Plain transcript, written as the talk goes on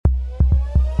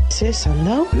6 en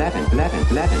nou? 11.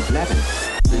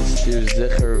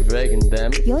 Zeker wegen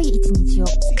them. Two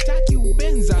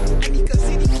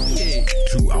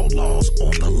outlaws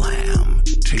on the lam,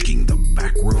 taking the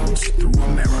back roads through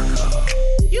America.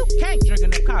 You can't drink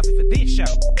enough coffee for this show.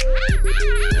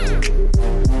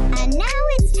 And now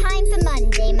it's time for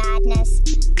Monday Madness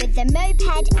with the Moped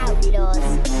Outlaws,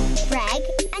 Greg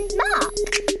and Mark.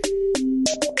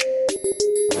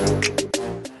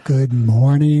 Good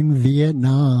morning,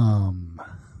 Vietnam.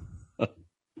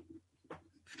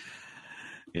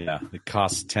 Yeah, it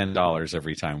costs $10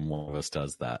 every time one of us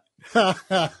does that. Well,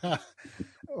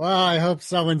 I hope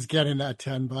someone's getting that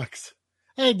 $10.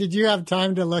 Hey, did you have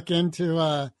time to look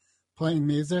into playing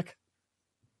music?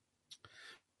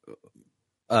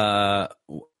 You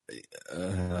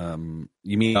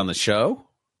mean on the show?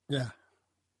 Yeah.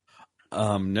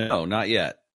 No, not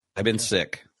yet. I've been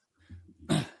sick.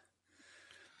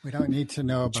 We don't need to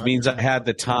know about. Which means I had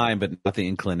the time, but not the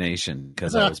inclination,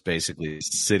 because I was basically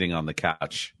sitting on the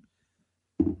couch,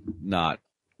 not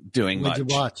doing much. What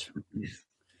did you watch?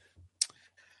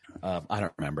 I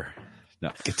don't remember. No,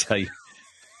 I can tell you.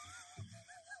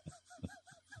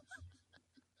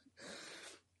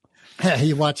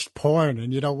 You watched porn,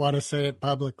 and you don't want to say it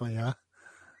publicly, huh?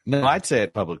 No, I'd say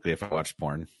it publicly if I watched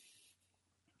porn.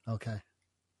 Okay.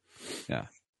 Yeah.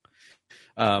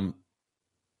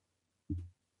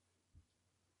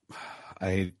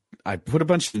 I put a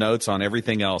bunch of notes on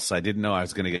everything else. I didn't know I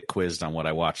was going to get quizzed on what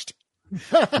I watched in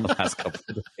the last couple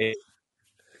of days.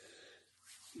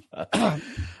 I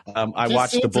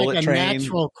watched the Bullet Train. A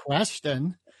natural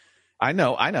question. I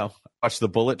know. I watched the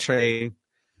Bullet Train.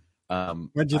 What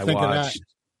did you think of that?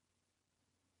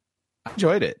 I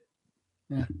enjoyed it.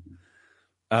 Yeah.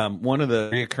 One of the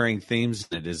recurring themes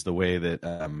in it is the way that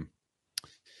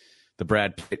the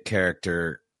Brad Pitt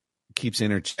character keeps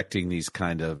interjecting these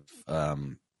kind of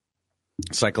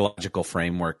psychological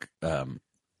framework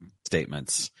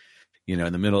statements. You know,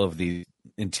 in the middle of the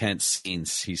intense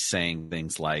scenes, he's saying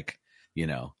things like, you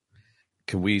know,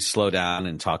 can we slow down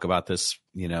and talk about this?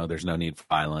 You know, there's no need for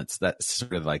violence. That's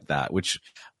sort of like that, which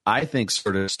I think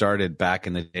sort of started back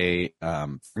in the day.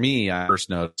 For me, I first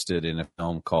noticed it in a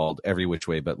film called Every Which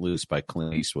Way But Loose by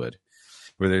Clint Eastwood,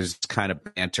 where there's kind of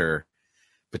banter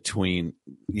between,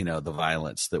 you know, the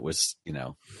violence that was, you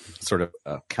know, sort of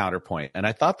a counterpoint. And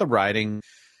I thought the writing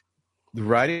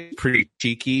pretty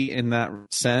cheeky in that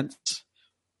sense.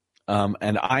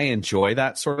 And I enjoy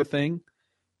that sort of thing,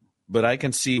 but I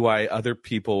can see why other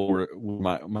people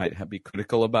might be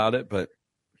critical about it. But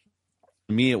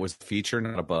to me, it was a feature,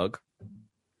 not a bug.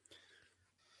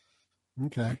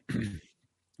 Okay.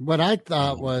 What I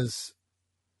thought was,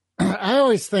 I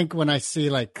always think when I see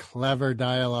like clever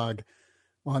dialogue,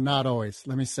 well, not always.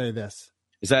 Let me say this.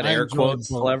 Is that air quotes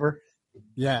clever?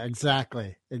 Yeah,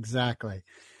 exactly.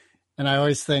 And I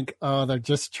always think, oh, they're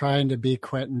just trying to be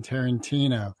Quentin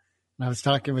Tarantino. And I was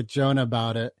talking with Jonah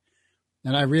about it,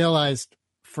 and I realized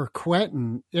for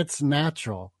Quentin, it's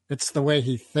natural. It's the way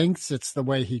he thinks. It's the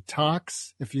way he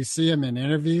talks. If you see him in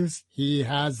interviews, he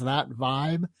has that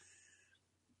vibe.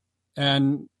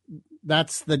 And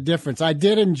that's the difference. I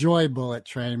did enjoy Bullet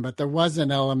Train, but there was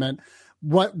an element.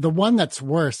 The one that's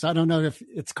worse, I don't know if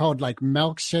it's called like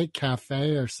Milkshake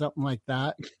Cafe or something like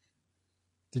that.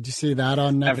 Did you see that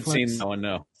on Netflix? I haven't seen that one,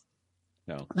 no.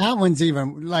 That one's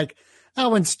even like,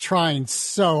 that one's trying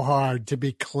so hard to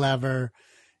be clever,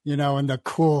 you know, and the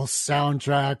cool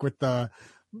soundtrack with the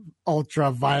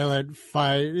ultraviolet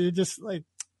fight. You just like,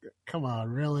 come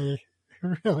on, really?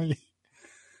 Really?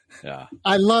 Yeah.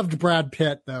 I loved Brad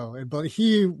Pitt though, but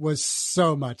he was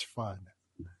so much fun.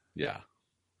 Yeah.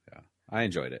 I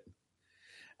enjoyed it.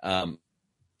 I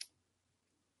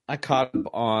caught up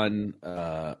on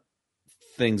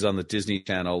things on the Disney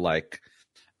Channel like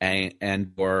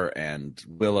Andor and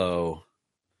Willow,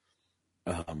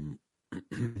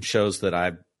 shows that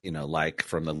I like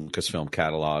from the Lucasfilm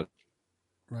catalog.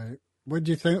 Right. What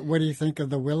do you think of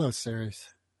the Willow series?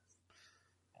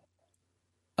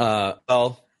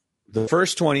 Well, the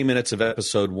first 20 minutes of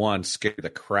episode 1 scared the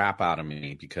crap out of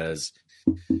me because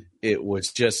it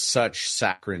was just such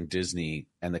saccharine Disney,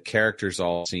 and the characters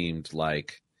all seemed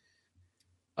like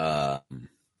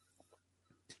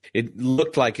it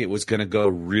looked like it was going to go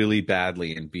really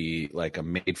badly and be like a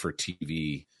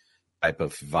made-for-TV type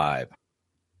of vibe.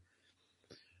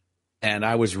 And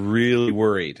I was really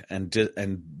worried and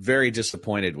very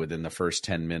disappointed within the first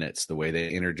 10 minutes, the way they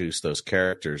introduced those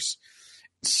characters.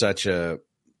 I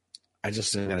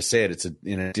just am going to say it, it's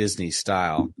in a Disney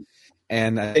style.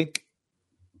 And I think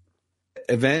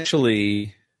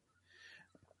eventually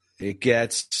it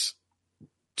gets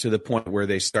to the point where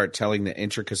they start telling the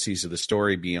intricacies of the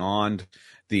story beyond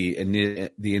the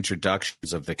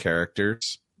introductions of the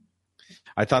characters.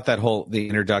 I thought the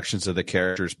introductions of the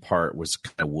characters part was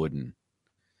kind of wooden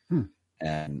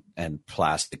and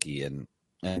plasticky, and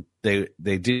they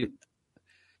did.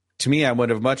 To me, I would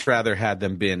have much rather had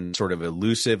them been sort of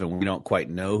elusive and we don't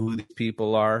quite know who these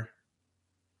people are,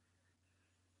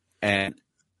 and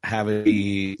have it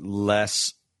be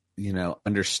less,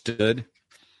 understood.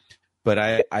 But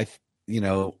I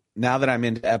now that I'm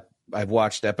into, I've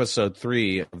watched episode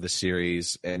 3 of the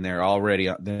series, and they're on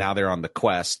the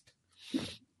quest.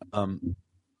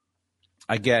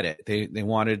 I get it. They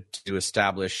wanted to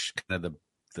establish kind of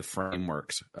the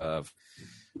frameworks of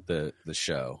the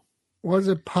show. Was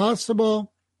it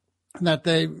possible that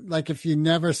they, like, if you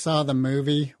never saw the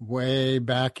movie way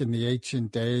back in the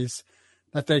ancient days,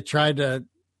 that they tried to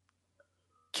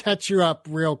catch you up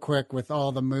real quick with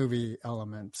all the movie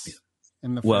elements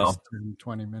in the first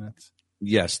 20 minutes?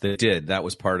 Yes, they did. That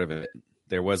was part of it.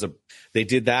 They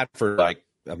did that for like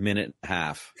a minute and a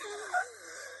half.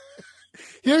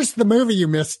 Here's the movie you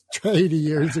missed 80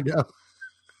 years ago.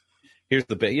 Here's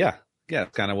the bit. Yeah,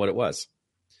 it's kind of what it was.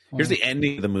 Here's the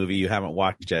ending of the movie you haven't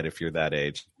watched yet if you're that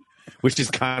age, which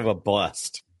is kind of a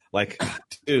bust. Like,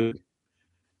 dude,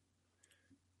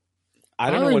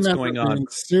 I don't know what's going on. Being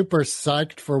super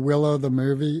psyched for Willow the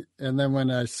movie, and then when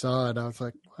I saw it, I was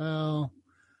like, well,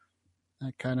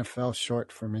 that kind of fell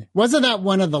short for me. Wasn't that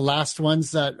one of the last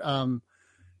ones that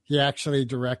he actually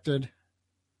directed?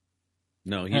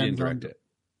 No, he didn't direct it.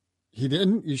 He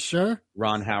didn't? You sure?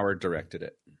 Ron Howard directed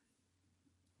it.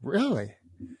 Really?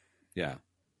 Yeah.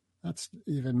 That's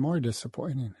even more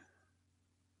disappointing.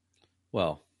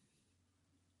 Well,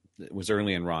 it was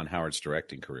early in Ron Howard's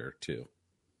directing career, too.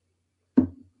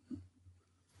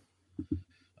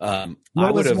 I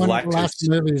would have liked the last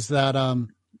movies that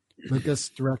Lucas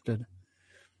directed.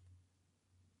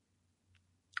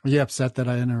 Are you upset that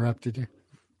I interrupted you?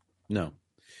 No.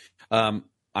 I'm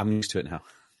used to it now.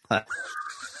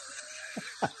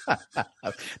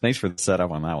 Thanks for the setup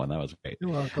on that one. That was great.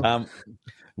 You're welcome.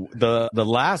 The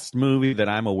last movie that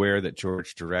I'm aware that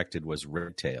George directed was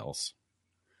Red Tails,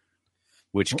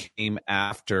 which came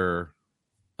after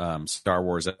Star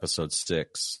Wars Episode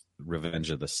 6,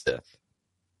 Revenge of the Sith.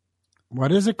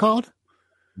 What is it called?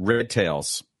 Red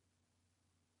Tails.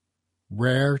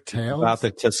 Rare Tales? About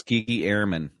the Tuskegee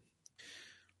Airmen.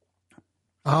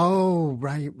 Oh,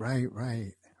 right.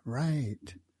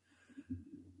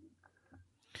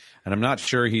 And I'm not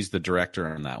sure he's the director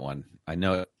on that one. I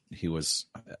know he was.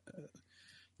 Let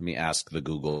me ask the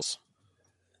Googles.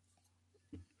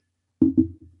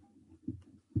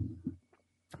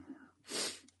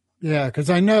 Yeah, because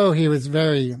I know he was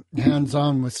very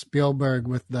hands-on with Spielberg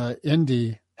with the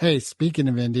Indy. Hey, speaking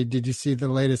of Indy, did you see the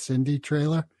latest Indy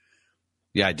trailer?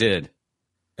 Yeah, I did.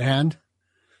 And?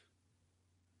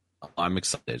 I'm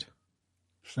excited.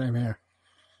 Same here.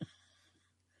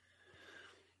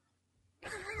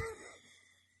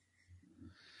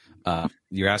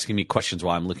 You're asking me questions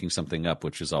while I'm looking something up,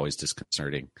 which is always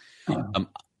disconcerting. I'm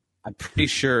pretty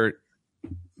sure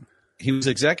he was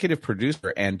executive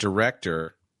producer and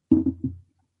director.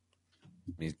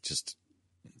 Let me just,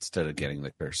 instead of getting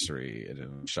the cursory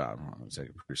shot,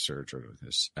 executive producer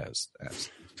as.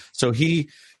 So he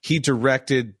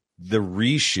directed the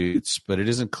reshoots, but it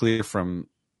isn't clear from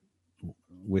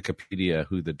Wikipedia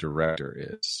who the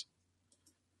director is.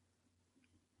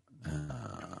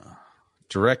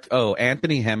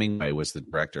 Anthony Hemingway was the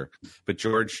director, but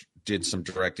George did some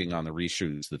directing on the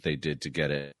reshoots that they did to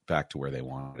get it back to where they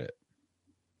wanted it.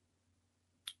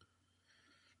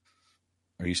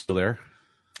 Are you still there?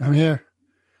 I'm here.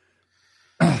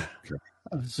 I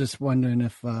was just wondering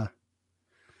if I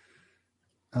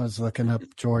was looking up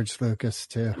George Lucas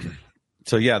too.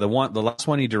 So yeah, the last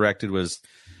one he directed was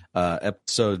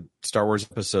Star Wars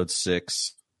Episode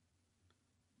 6.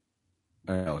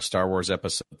 Star Wars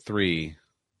Episode 3,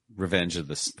 Revenge of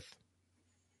the Sith.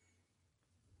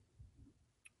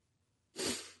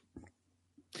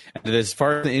 And as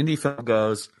far as the indie film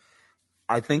goes,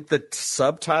 I think the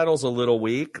subtitle's a little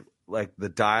weak, like The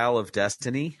Dial of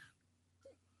Destiny.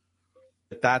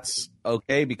 But that's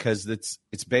okay because it's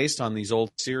based on these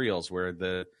old serials where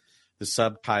the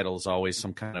subtitle is always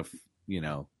some kind of,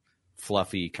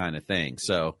 fluffy kind of thing.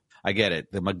 So I get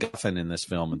it. The MacGuffin in this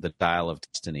film, The Dial of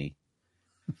Destiny,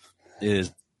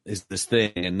 is this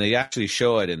thing, and they actually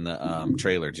show it in the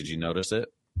trailer. Did you notice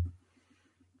it?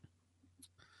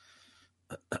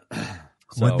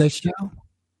 What'd they show?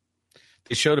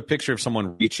 They showed a picture of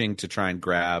someone reaching to try and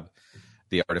grab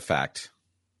the artifact.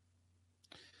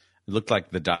 It looked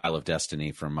like the Dial of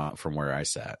Destiny from where I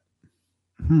sat.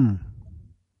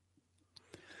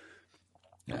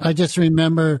 I just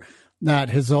remember that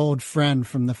his old friend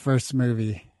from the first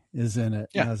movie is in it.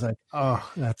 Yeah. And I was like,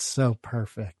 oh, that's so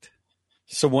perfect.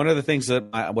 So one of the things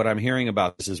that what I'm hearing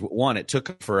about this is, one, it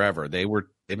took forever. They've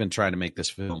been trying to make this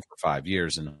film for 5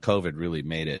 years, and COVID really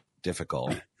made it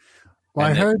difficult. Well,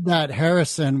 And I heard that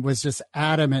Harrison was just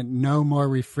adamant, no more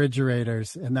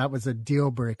refrigerators, and that was a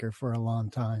deal breaker for a long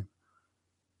time.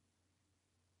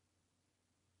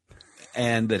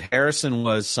 And that Harrison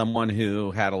was someone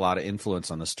who had a lot of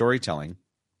influence on the storytelling,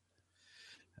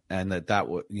 and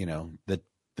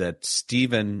that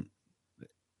Steven,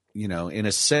 in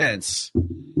a sense,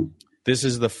 this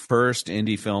is the first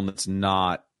indie film that's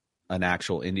not an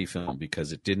actual indie film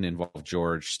because it didn't involve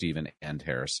George, Steven, and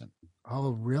Harrison.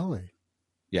 Oh, really?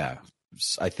 Yeah.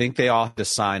 I think they all had to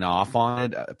sign off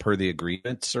on it per the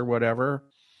agreements or whatever.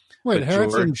 Wait, But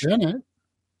Harrison's in it?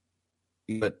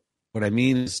 But what I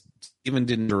mean is Steven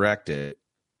didn't direct it.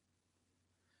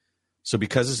 So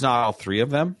because it's not all three of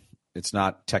them, it's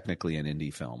not technically an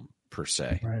indie film per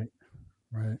se.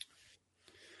 Right.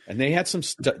 And they had some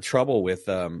trouble with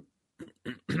the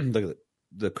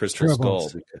Crystal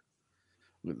Troubles. Skull.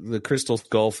 The Crystal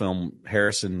Skull film,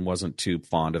 Harrison wasn't too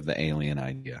fond of the alien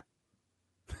idea.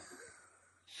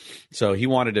 So he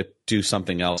wanted to do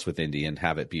something else with Indy and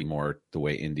have it be more the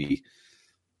way Indy,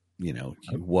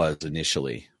 was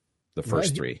initially, the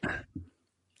first three.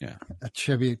 Yeah. A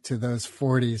tribute to those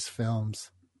 40s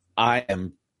films. I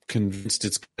am convinced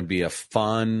it's going to be a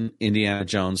fun Indiana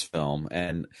Jones film,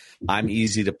 and I'm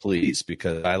easy to please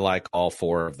because I like all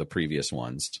four of the previous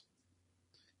ones.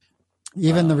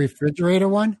 Even the refrigerator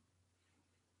one?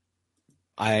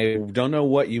 I don't know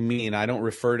what you mean. I don't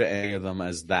refer to any of them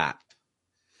as that.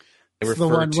 I It's the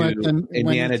refer one to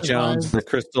Indiana when Jones and the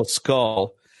Crystal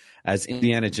Skull as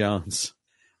Indiana Jones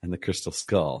and the Crystal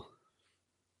Skull.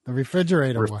 The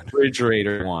refrigerator one.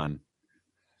 Refrigerator one.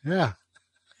 Yeah.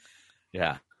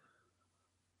 Yeah.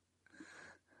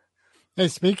 Hey,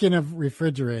 speaking of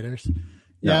refrigerators,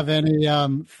 you have any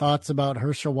thoughts about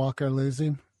Herschel Walker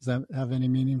losing? Does that have any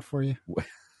meaning for you?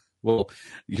 Well,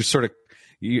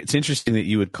 it's interesting that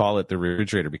you would call it the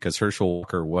refrigerator because Herschel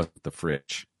Walker wasn't the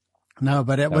fridge. No,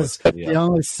 but it was the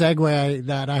only segue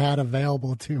that I had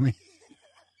available to me.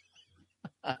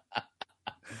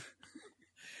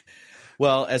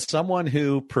 Well, as someone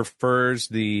who prefers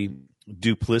the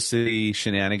duplicity,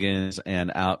 shenanigans,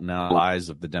 and out-and-out lies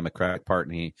of the Democratic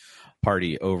Party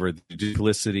over the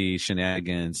duplicity,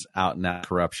 shenanigans, out-and-out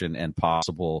corruption, and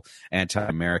possible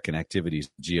anti-American activities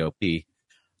of the GOP,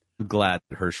 I'm glad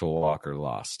that Herschel Walker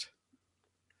lost.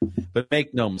 But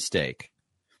make no mistake,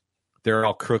 they're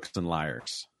all crooks and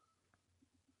liars.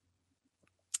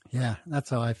 Yeah,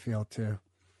 that's how I feel too.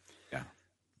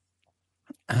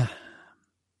 Yeah.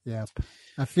 Yep.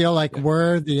 I feel like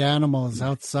we're the animals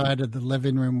outside of the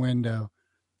living room window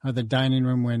or the dining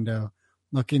room window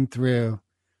looking through,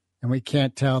 and we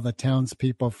can't tell the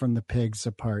townspeople from the pigs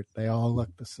apart. They all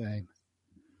look the same.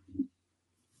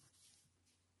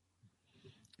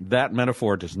 That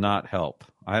metaphor does not help.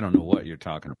 I don't know what you're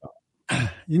talking about.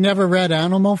 You never read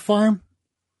Animal Farm?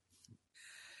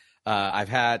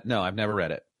 I've never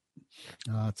read it.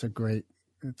 Oh,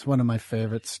 it's one of my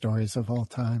favorite stories of all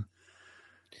time.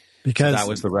 Because that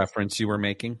was the reference you were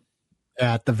making?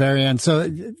 Yeah, at the very end. So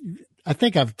I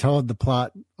think I've told the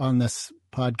plot on this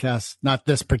podcast, not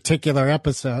this particular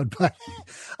episode, but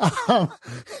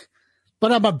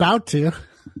I'm about to.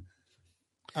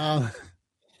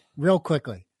 Real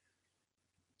quickly.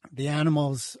 The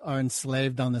animals are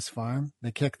enslaved on this farm.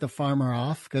 They kick the farmer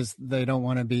off because they don't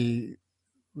want to be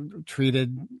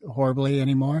treated horribly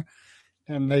anymore.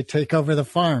 And they take over the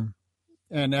farm.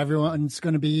 And everyone's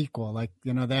going to be equal. Like,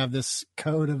 they have this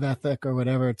code of ethic or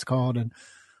whatever it's called. And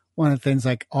one of the things,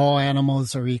 like, all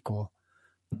animals are equal.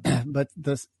 But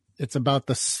it's about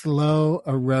the slow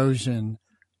erosion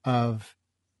of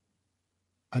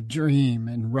a dream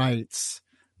and rights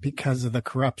because of the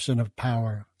corruption of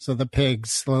power. So the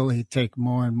pigs slowly take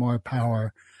more and more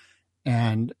power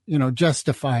and,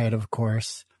 justify it, of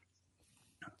course.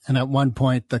 And at one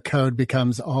point, the code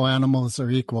becomes all animals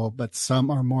are equal, but some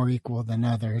are more equal than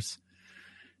others.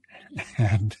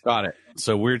 And got it.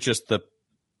 So we're just the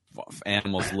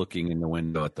animals looking in the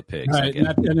window at the pigs. Right,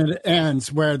 and it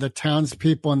ends where the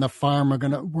townspeople and the farm are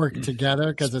going to work together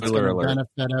because it's going to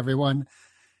benefit everyone.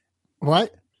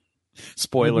 What?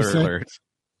 Spoiler alert.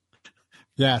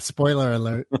 Yeah, spoiler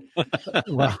alert.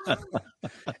 Well,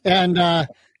 and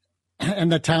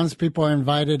the townspeople are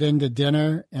invited into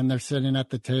dinner, and they're sitting at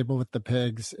the table with the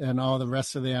pigs, and all the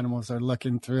rest of the animals are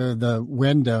looking through the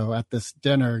window at this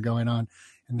dinner going on,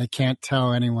 and they can't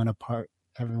tell anyone apart.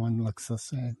 everyone looks the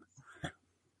same.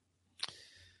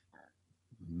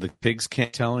 The pigs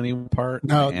can't tell anyone apart?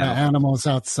 No, the animals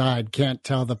outside can't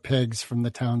tell the pigs from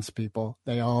the townspeople.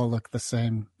 They all look the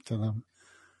same to them.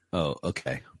 Oh,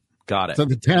 okay. Got it. So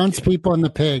the townspeople and the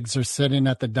pigs are sitting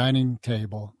at the dining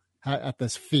table at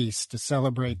this feast to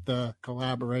celebrate the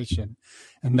collaboration,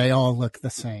 and they all look the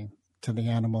same to the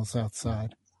animals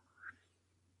outside.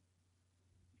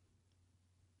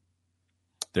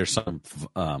 There's some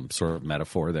sort of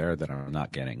metaphor there that I'm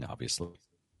not getting, obviously.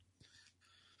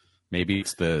 Maybe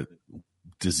it's the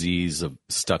disease of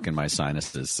stuck in my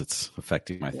sinuses that's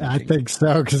affecting my thinking. I think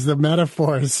so, because the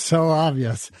metaphor is so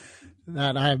obvious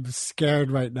that I'm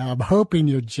scared right now. I'm hoping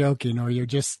you're joking or you're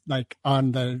just like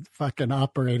on the fucking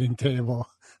operating table,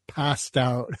 passed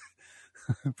out,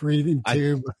 breathing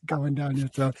tube going down your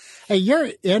throat. Hey, your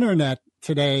internet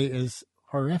today is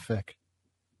horrific.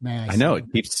 Man, I know. It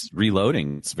keeps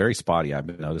reloading. It's very spotty. I've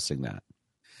been noticing that.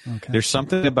 Okay. There's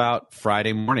something about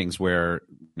Friday mornings where,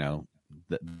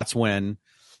 that's when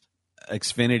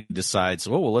Xfinity decides,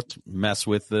 oh, well, let's mess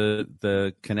with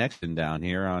the connection down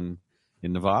here in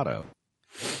Nevada.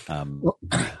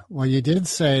 Well, you did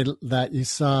say that you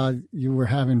saw you were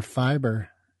having fiber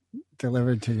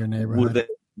delivered to your neighborhood.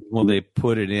 Well, they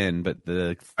put it in, but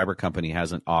the fiber company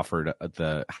hasn't offered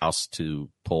the house to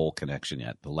pole connection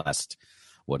yet. The last,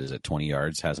 20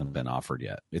 yards hasn't been offered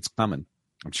yet. It's coming.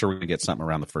 I'm sure we're going to get something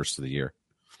around the first of the year.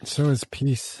 So is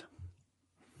peace.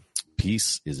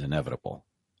 Peace is inevitable.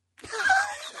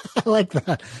 I like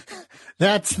that.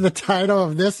 That's the title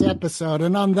of this episode.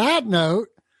 And on that note,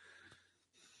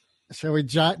 shall we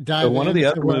dive so one of the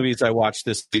other what... movies I watched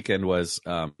this weekend was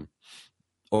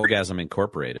Orgasm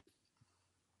Incorporated,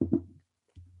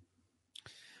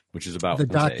 which is about the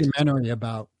documentary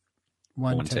about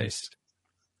one taste.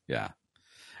 Yeah.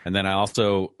 And then I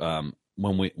also,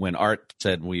 when Art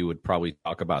said we would probably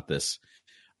talk about this,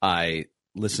 I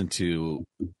listened to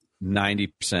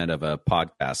 90% of a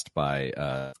podcast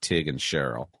by Tig and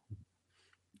Cheryl.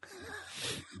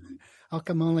 How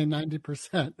come only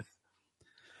 90%?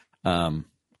 Because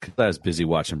I was busy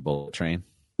watching Bullet Train.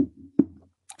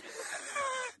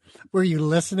 Were you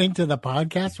listening to the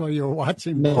podcast while you were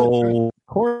watching? No, of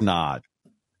course not.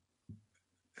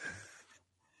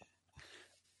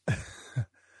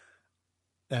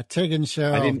 Tig and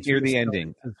Cheryl. I didn't hear the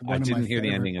ending. I didn't hear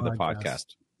the ending of the podcast.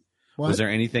 What? Was there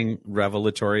anything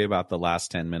revelatory about the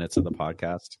last 10 minutes of the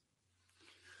podcast?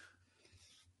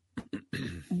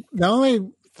 The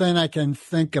only thing I can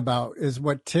think about is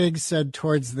what Tig said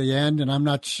towards the end, and I'm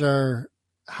not sure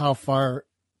how far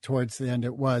towards the end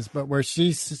it was, but where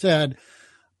she said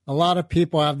a lot of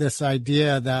people have this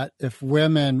idea that if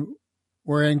women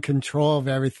were in control of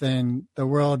everything, the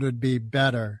world would be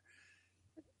better.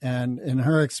 And in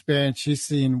her experience, she's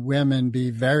seen women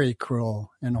be very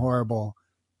cruel and horrible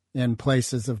in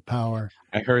places of power.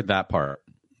 I heard that part.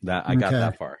 I got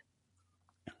that far.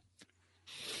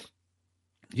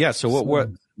 Yeah. So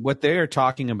what they are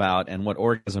talking about and what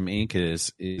Orgasm Inc.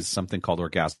 is something called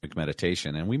orgasmic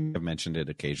meditation, and we have mentioned it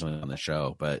occasionally on the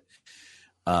show. But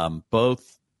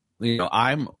both,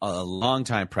 I'm a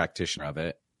longtime practitioner of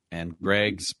it, and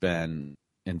Greg's been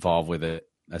involved with it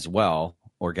as well.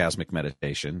 Orgasmic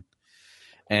meditation.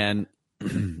 And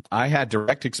I had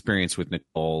direct experience with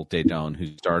Nicole Daydone,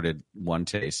 who started One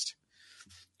Taste.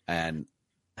 And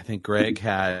I think Greg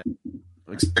had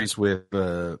experience with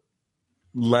the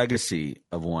legacy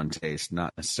of One Taste,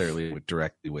 not necessarily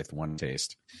directly with One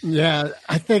Taste. Yeah,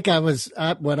 I think I was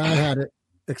at what I had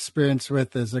experience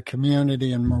with as a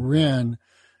community in Marin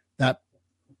that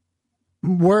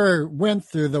went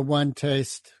through the One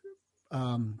Taste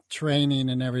training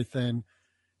and everything,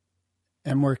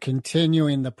 and we're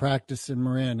continuing the practice in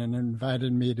Marin, and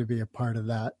invited me to be a part of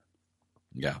that.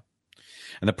 Yeah.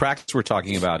 And the practice we're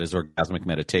talking about is orgasmic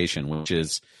meditation, which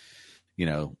is,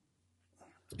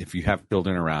 if you have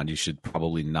children around, you should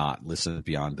probably not listen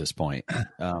beyond this point.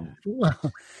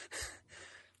 Well,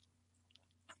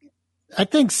 I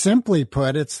think simply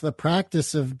put, it's the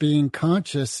practice of being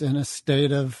conscious in a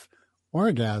state of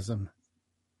orgasm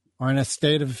or in a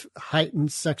state of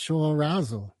heightened sexual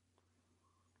arousal.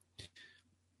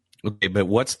 Okay, but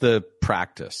what's the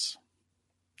practice?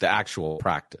 The actual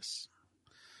practice?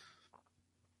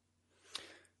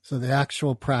 So the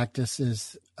actual practice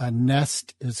is a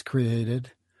nest is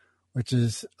created, which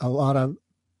is a lot of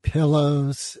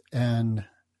pillows and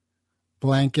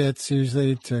blankets,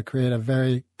 usually to create a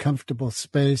very comfortable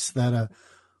space that a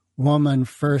woman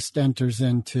first enters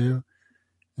into,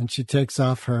 and she takes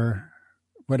off her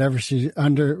whatever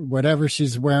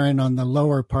she's wearing on the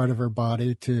lower part of her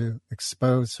body to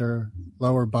expose her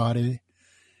lower body.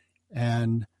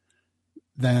 And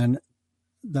then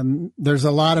there's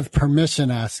a lot of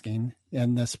permission asking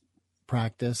in this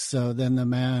practice. So then the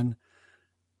man,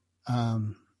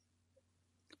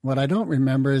 what I don't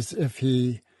remember is if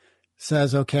he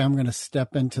says, okay, I'm going to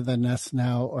step into the nest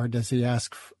now, or does he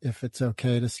ask if it's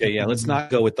okay to step Yeah, let's not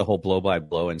go with the whole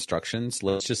blow-by-blow instructions.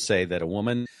 Let's just say that a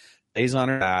woman lays on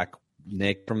her back,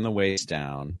 naked from the waist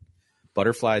down,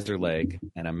 butterflies her leg,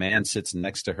 and a man sits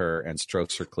next to her and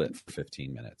strokes her clit for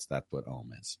 15 minutes. That's what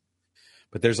Om is.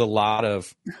 But there's a lot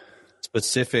of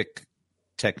specific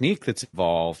technique that's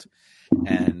involved,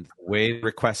 and the way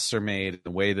requests are made, the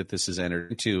way that this is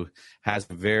entered into has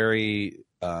a very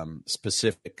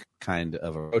specific kind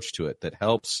of approach to it that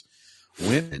helps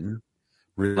women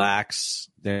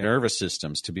relax their nervous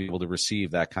systems to be able to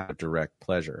receive that kind of direct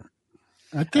pleasure.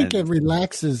 I think it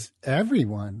relaxes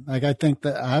everyone. Like, I think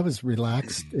that I was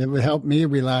relaxed. It would help me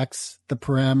relax the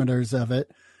parameters of it.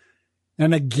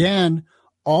 And again,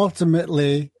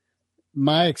 ultimately,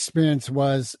 my experience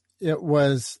was it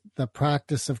was the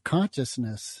practice of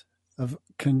consciousness, of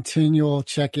continual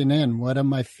checking in. What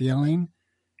am I feeling?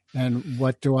 And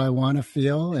what do I want to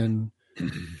feel? And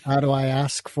how do I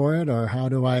ask for it? Or how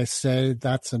do I say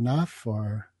that's enough?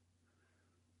 Or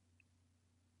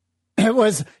it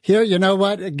was here, you know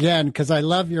what? Again, because I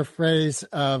love your phrase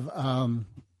of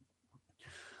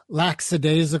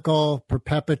lackadaisical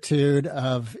perpetuity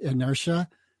of inertia.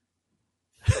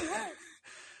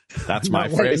 That's my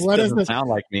phrase. What doesn't sound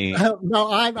like me.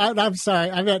 No, I'm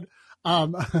sorry. I meant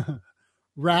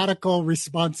radical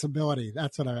responsibility.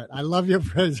 That's what I meant. I love your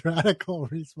phrase, radical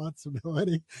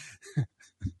responsibility.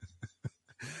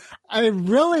 I mean,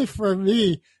 really, for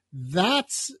me,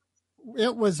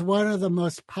 it was one of the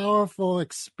most powerful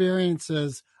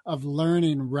experiences of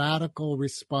learning radical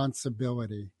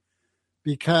responsibility,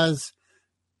 because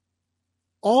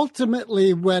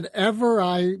ultimately, whatever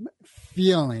I'm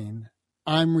feeling,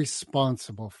 I'm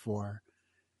responsible for.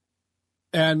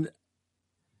 And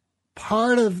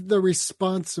part of the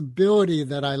responsibility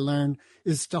that I learned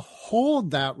is to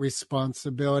hold that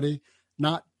responsibility,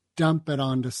 not dump it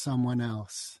onto someone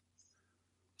else.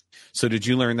 So did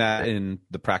you learn that in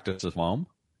the practice of Om?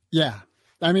 Yeah.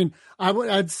 I mean,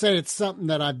 I'd say it's something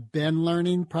that I've been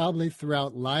learning probably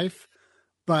throughout life,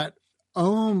 but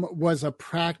Om was a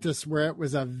practice where it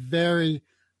was a very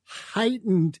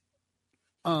heightened,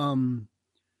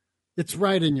 it's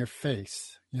right in your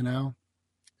face, you know?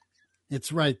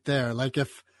 It's right there. Like,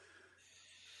 if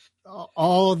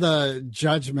all the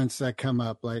judgments that come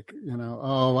up, like, you know,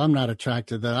 oh, I'm not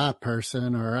attracted to that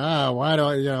person, or, why do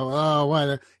I, you know,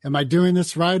 why am I doing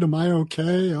this right? Am I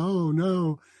okay? Oh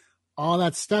no. All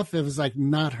that stuff, it was like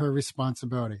not her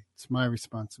responsibility. It's my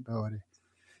responsibility.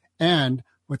 And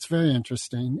what's very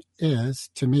interesting is,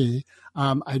 to me,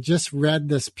 I just read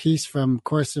this piece from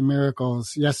Course in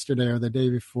Miracles yesterday or the day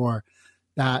before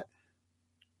that,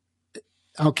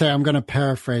 okay, I'm going to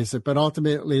paraphrase it, but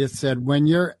ultimately it said, when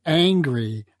you're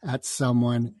angry at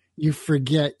someone, you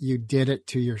forget you did it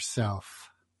to yourself.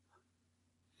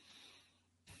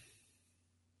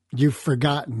 You've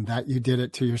forgotten that you did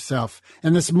it to yourself.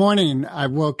 And this morning I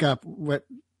woke up with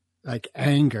like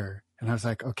anger, and I was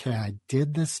like, okay, I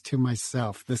did this to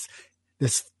myself. This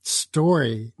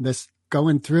story, this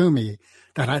going through me,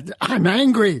 that I'm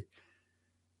angry.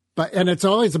 And it's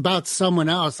always about someone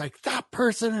else, like that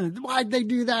person, and why'd they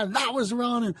do that? And that was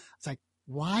wrong. And it's like,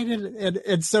 why did it?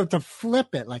 And so to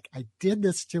flip it, like, I did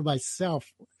this to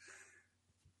myself.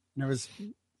 And it was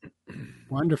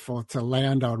wonderful to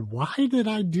land on, why did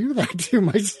I do that to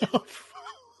myself?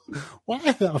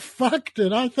 Why the fuck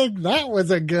did I think that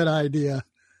was a good idea?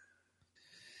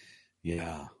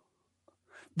 Yeah.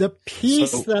 The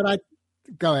piece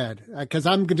go ahead, because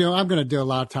I'm going to do a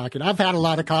lot of talking. I've had a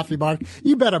lot of coffee, Mark.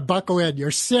 You better buckle in. You're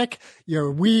sick.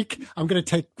 You're weak. I'm going to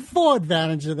take full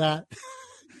advantage of that.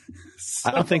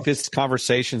 I don't think this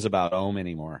conversation's about Om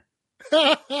anymore.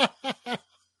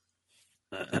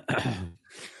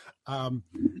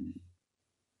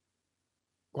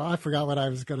 Well, I forgot what I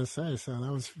was going to say, so that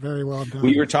was very well done.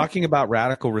 We were talking about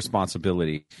radical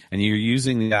responsibility, and you're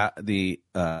using the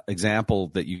example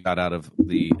that you got out of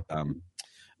the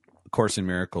Course in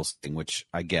Miracles thing, which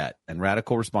I get. And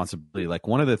radical responsibility, like,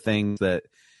 one of the things that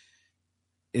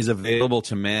is available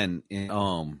to men in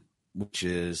Om, which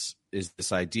is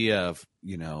this idea of,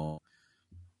 you know,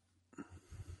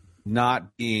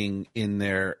 not being in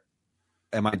there,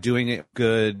 am I doing it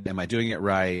good? Am I doing it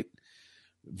right?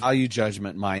 Value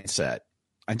judgment mindset,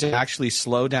 and to actually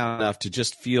slow down enough to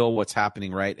just feel what's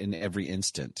happening right in every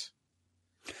instant.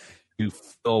 You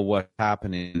feel what's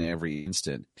happening in every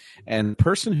instant. And the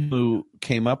person who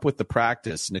came up with the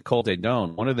practice, Nicole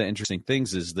Dedone, one of the interesting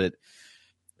things is that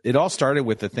it all started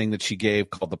with the thing that she gave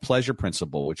called the Pleasure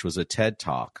Principle, which was a TED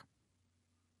Talk.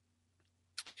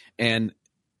 And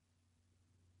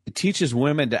it teaches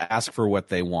women to ask for what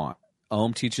they want.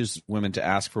 Om teaches women to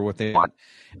ask for what they want.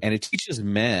 And it teaches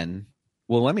men.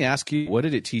 Well, let me ask you, what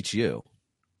did it teach you,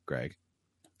 Greg?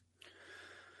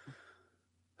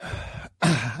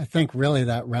 I think really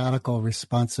that radical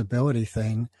responsibility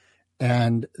thing,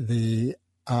 and the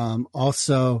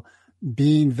also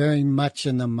being very much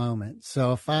in the moment.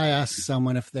 So if I ask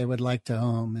someone if they would like to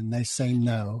Om and they say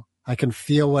no, I can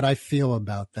feel what I feel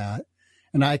about that.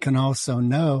 And I can also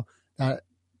know that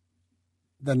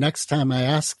the next time I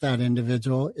ask that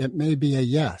individual, it may be a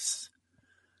yes.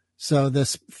 So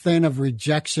this thing of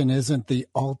rejection isn't the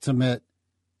ultimate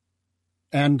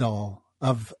end all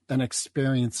of an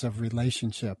experience of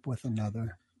relationship with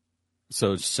another.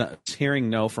 So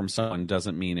hearing no from someone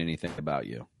doesn't mean anything about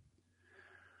you.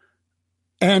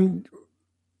 And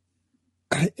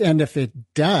if it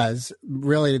does,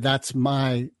 really that's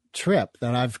my trip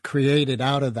that I've created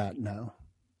out of that no.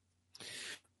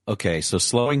 Okay, so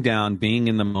slowing down, being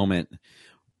in the moment,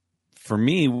 for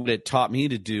me, what it taught me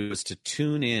to do is to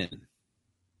tune in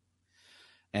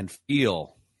and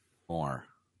feel more.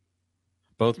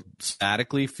 Both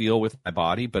statically feel with my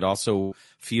body, but also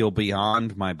feel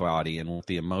beyond my body and with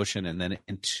the emotion, and then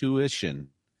intuition.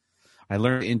 I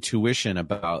learned intuition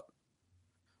about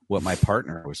what my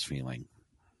partner was feeling.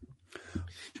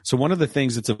 So one of the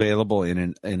things that's available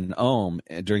in Om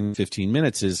during 15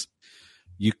 minutes is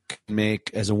you can make,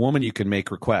 as a woman, you can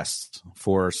make requests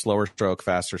for slower stroke,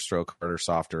 faster stroke, harder,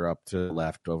 softer, up to the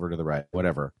left, over to the right,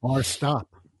 whatever. Or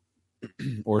stop.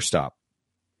 Or stop.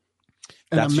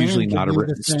 And that's usually not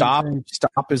a stop. Thing.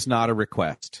 Stop is not a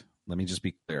request. Let me just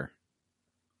be clear.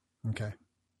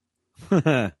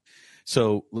 Okay.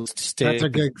 So let's stay. That's a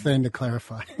good thing to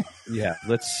clarify. Yeah,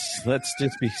 let's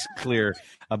just be clear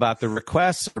about the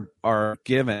requests are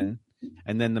given,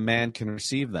 and then the man can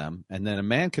receive them, and then a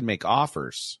man can make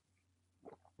offers.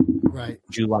 Right.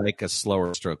 Would you like a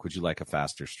slower stroke? Would you like a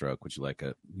faster stroke? Would you like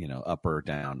a up or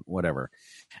down, whatever?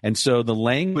 And so the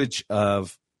language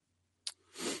of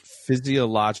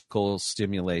physiological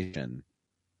stimulation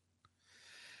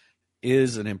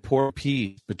is an important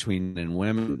piece between men and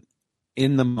women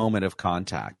in the moment of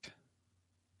contact.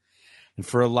 And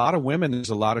for a lot of women, there's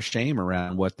a lot of shame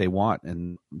around what they want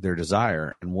and their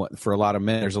desire. And for a lot of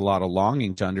men, there's a lot of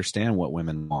longing to understand what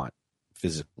women want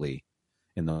physically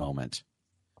in the moment.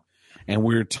 And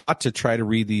we're taught to try to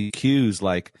read the cues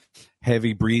like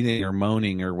heavy breathing or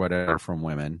moaning or whatever from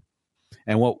women.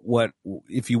 And what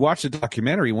if you watch the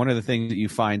documentary, one of the things that you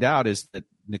find out is that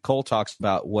Nicole talks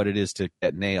about what it is to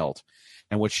get nailed.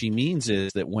 And what she means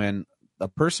is that when a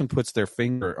person puts their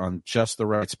finger on just the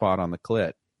right spot on the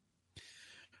clit,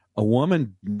 a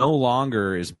woman no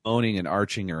longer is moaning and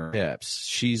arching her hips.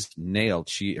 She's nailed.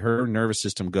 Her nervous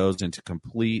system goes into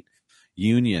complete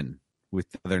union with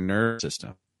their nervous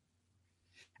system.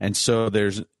 And so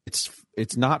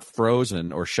it's not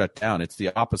frozen or shut down. It's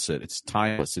the opposite. It's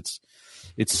timeless.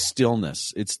 It's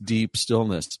stillness. It's deep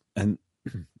stillness. And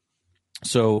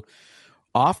so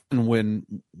often when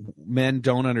men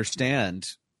don't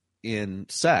understand in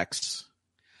sex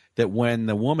that when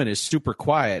the woman is super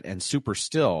quiet and super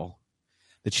still,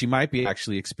 that she might be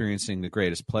actually experiencing the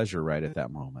greatest pleasure right at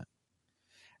that moment.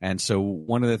 And so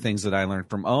one of the things that I learned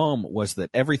from Om was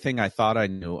that everything I thought I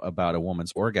knew about a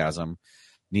woman's orgasm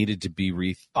needed to be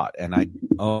rethought. And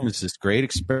Om is this great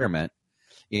experiment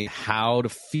in how to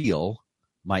feel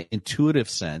my intuitive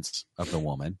sense of the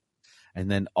woman, and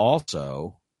then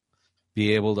also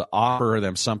be able to offer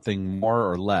them something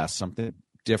more or less, something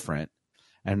different,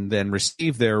 and then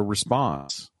receive their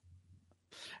response.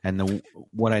 And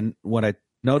what I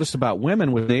noticed about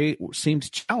women was they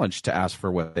seemed challenged to ask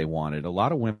for what they wanted. A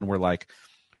lot of women were like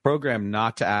programmed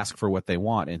not to ask for what they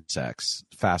want in sex,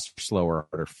 faster, slower,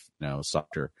 harder,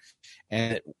 softer.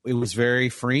 And it was very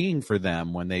freeing for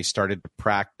them when they started to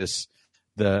practice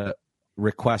the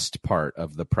request part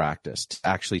of the practice, to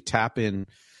actually tap in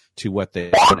to what they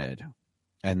wanted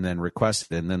and then request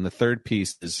it. And then the third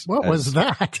piece is what was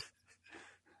that?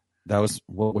 That was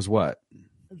what?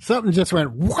 Something just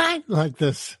went what, like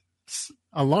this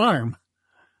alarm.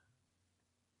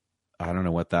 I don't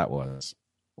know what that was.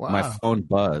 Wow. My phone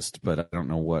buzzed, but I don't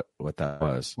know what that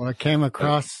was. Well, it came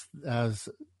across as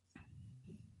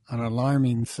an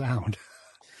alarming sound.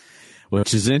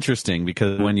 Which is interesting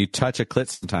because when you touch a clit,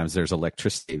 sometimes there's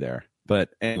electricity there. But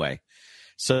anyway,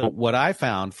 so what I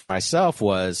found for myself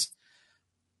was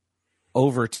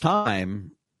over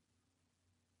time,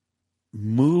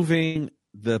 moving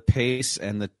the pace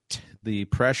and the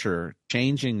pressure,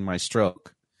 changing my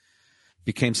stroke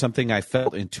became something I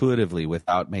felt intuitively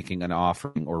without making an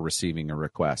offering or receiving a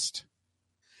request.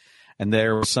 And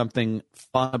there was something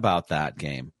fun about that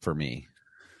game for me.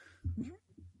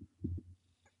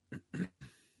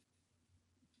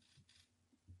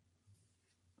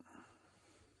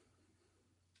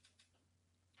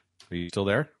 Are you still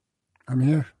there? I'm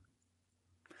here.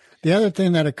 The other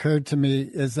thing that occurred to me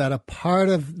is that a part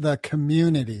of the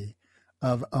community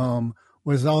of Ohm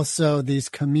was also these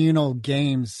communal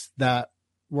games that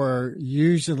were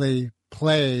usually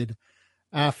played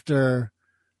after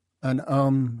an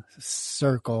Ohm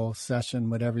circle session,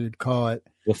 whatever you'd call it.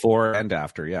 Before and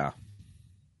after, yeah.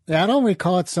 Yeah, I don't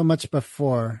recall it so much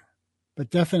before, but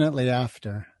definitely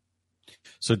after.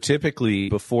 So typically,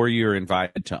 before you're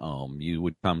invited to Ohm, you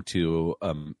would come to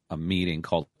a meeting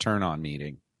called Turn-On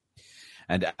Meeting.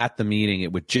 And at the meeting,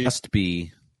 it would just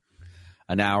be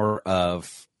an hour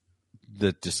of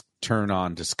the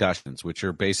turn-on discussions, which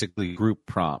are basically group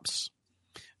prompts.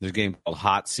 There's a game called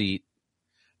Hot Seat.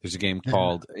 There's a game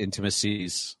called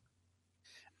Intimacies.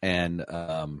 And,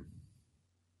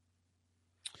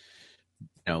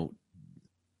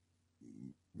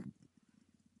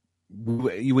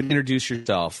 you would introduce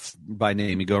yourself by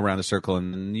name. You go around the circle,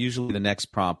 and usually the next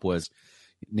prompt was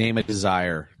name a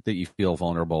desire that you feel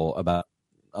vulnerable about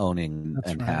owning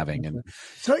and having.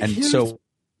 And so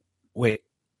wait,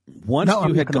 once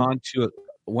you had gone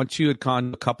to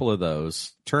a couple of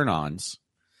those turn-ons,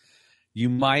 you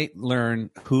might learn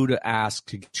who to ask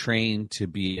to get trained to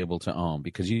be able to own,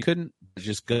 because you couldn't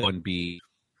just go and be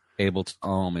able to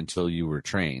own until you were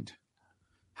trained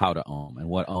how to own and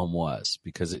what own was,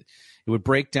 because it would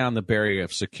break down the barrier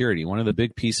of security. One of the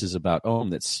big pieces about own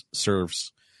that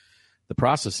serves the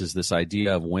process is this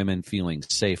idea of women feeling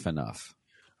safe enough.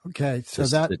 Okay, so to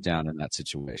sit down in that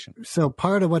situation. So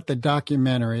part of what the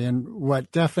documentary and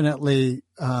what definitely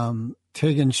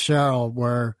Tig and Cheryl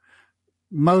were,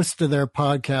 most of their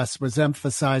podcasts was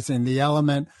emphasizing the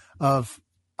element of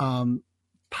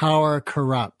power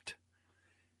corrupt.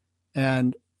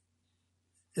 And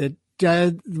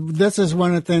this is one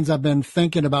of the things I've been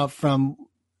thinking about from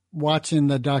watching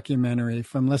the documentary,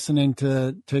 from listening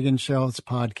to Tig and Cheryl's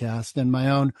podcast, and my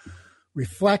own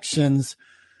reflections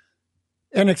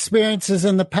and experiences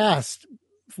in the past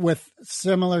with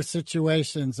similar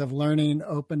situations of learning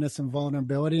openness and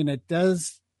vulnerability. And it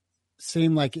does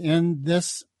seem like in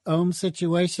this Ohm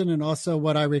situation, and also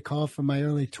what I recall from my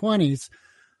early 20s,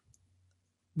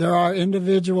 there are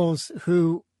individuals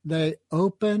who they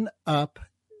open up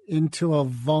into a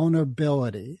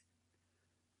vulnerability.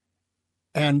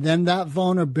 And then that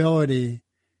vulnerability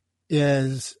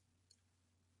is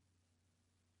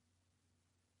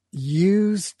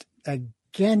used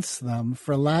against them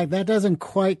for lack. That doesn't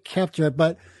quite capture it,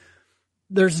 but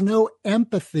there's no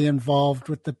empathy involved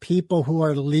with the people who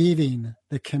are leading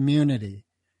the community.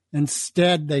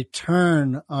 Instead, they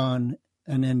turn on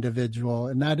an individual,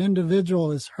 and that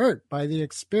individual is hurt by the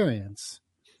experience.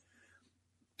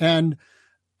 And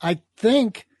I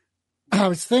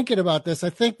was thinking about this. I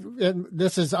think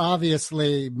this is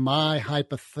obviously my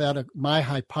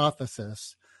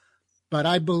hypothesis, but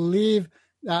I believe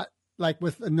that, like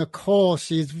with Nicole,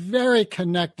 she's very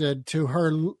connected to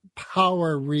her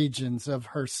power regions of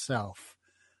herself,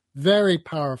 very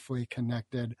powerfully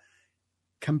connected,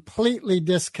 completely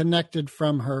disconnected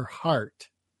from her heart.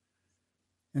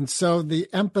 And so the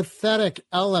empathetic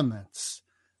elements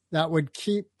that would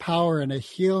keep power in a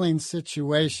healing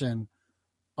situation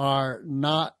are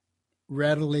not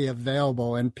readily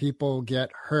available, and people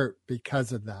get hurt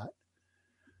because of that.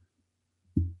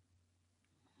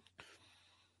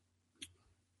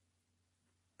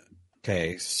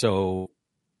 Okay, so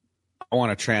I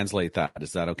want to translate that.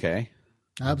 Is that okay?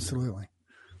 Absolutely.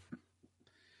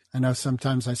 I know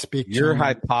sometimes I speak. Your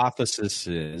hypothesis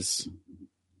is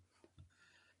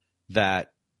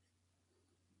that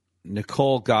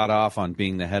Nicole got off on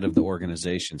being the head of the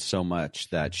organization so much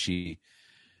that she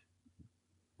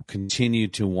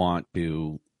continued to want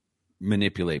to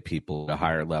manipulate people at a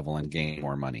higher level and gain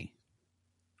more money.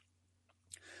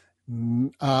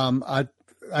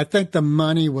 I think the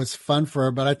money was fun for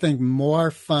her, but I think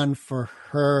more fun for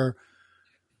her.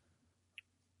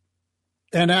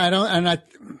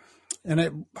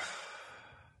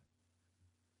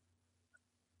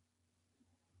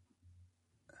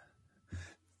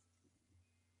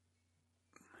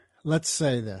 Let's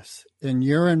say this, and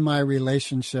you're in my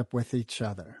relationship with each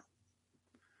other.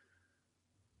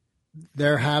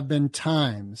 There have been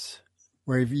times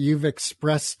where you've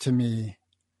expressed to me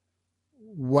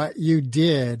what you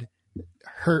did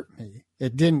hurt me.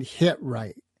 It didn't hit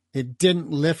right. It didn't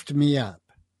lift me up.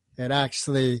 It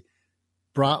actually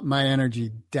brought my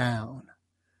energy down.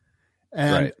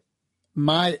 And Right.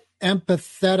 my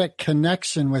empathetic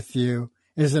connection with you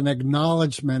is an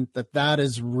acknowledgement that that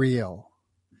is real.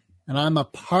 And I'm a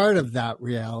part of that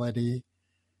reality.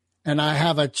 And I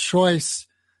have a choice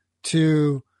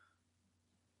to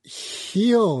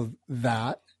heal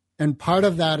that. And part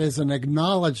of that is an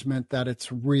acknowledgement that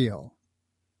it's real.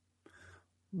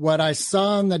 What I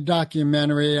saw in the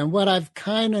documentary and what I've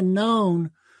kind of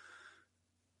known,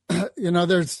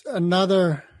 there's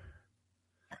another,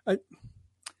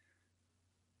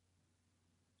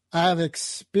 I've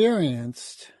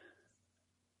experienced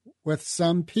with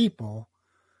some people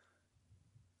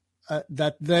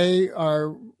that they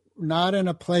are not in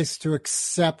a place to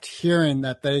accept hearing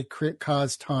that they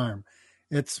caused harm.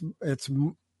 It's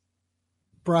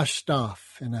brushed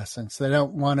off, in essence. They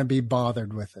don't want to be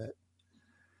bothered with it.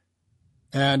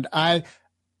 And I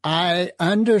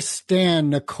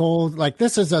understand Nicole, like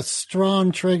this is a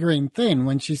strong triggering thing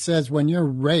when she says when you're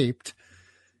raped,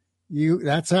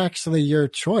 that's actually your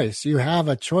choice. You have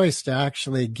a choice to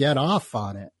actually get off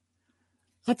on it.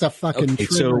 That's a fucking Okay,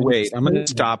 so triggering wait, I'm going to statement.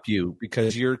 stop you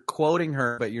because you're quoting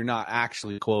her, but you're not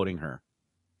actually quoting her.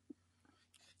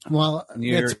 Well,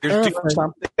 You're it's doing paraphrased.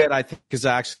 something that I think is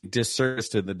actually disservice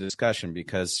to the discussion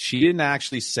because she didn't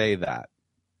actually say that.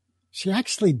 She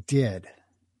actually did.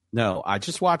 No, I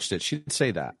just watched it. She didn't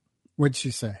say that. What'd she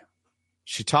say?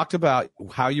 She talked about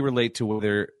how you relate to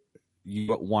whether you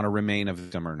want to remain a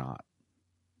victim or not.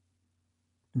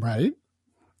 Right.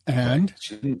 And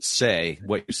She didn't say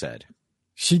what you said.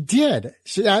 she did.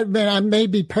 I may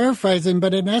be paraphrasing,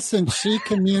 but in essence, she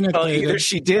communicated. Well, either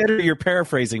she did or you're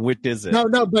paraphrasing. Which is it?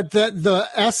 No, but the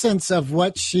essence of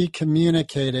what she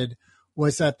communicated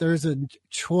was that there's a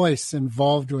choice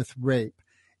involved with rape,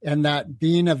 and that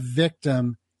being a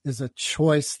victim is a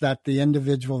choice that the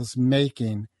individual is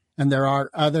making, and there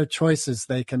are other choices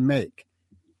they can make.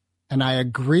 And I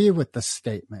agree with the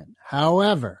statement.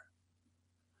 However,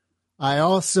 I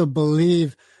also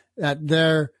believe that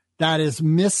that is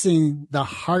missing the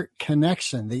heart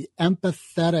connection, the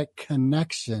empathetic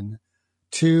connection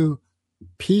to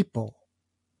people.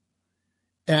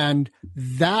 And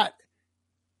that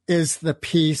is the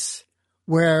piece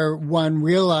where one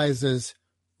realizes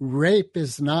rape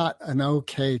is not an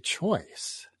okay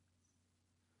choice.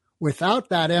 Without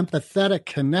that empathetic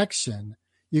connection,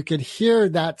 you could hear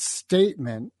that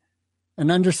statement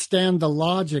and understand the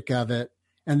logic of it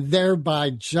and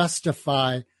thereby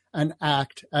justify an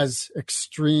act as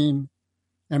extreme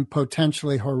and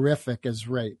potentially horrific as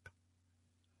rape.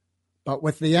 But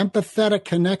with the empathetic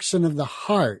connection of the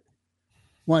heart,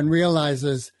 one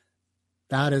realizes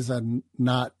that is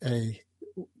not a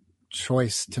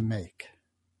choice to make.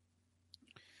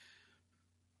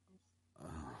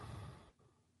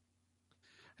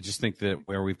 I just think that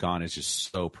where we've gone is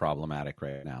just so problematic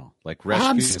right now. Like rescue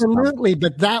Absolutely,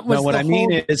 but that was what I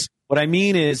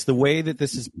mean is the way that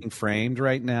this is being framed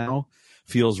right now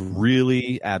feels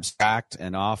really abstract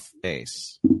and off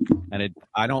base. And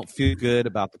I don't feel good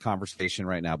about the conversation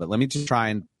right now, but let me just try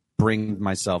and bring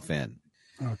myself in.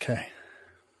 Okay.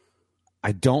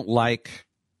 I don't like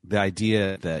the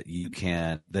idea that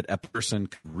that a person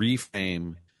can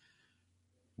reframe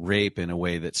rape in a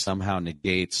way that somehow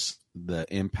negates the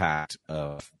impact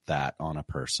of that on a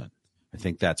person. I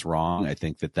think that's wrong. I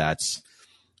think that's,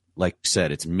 like you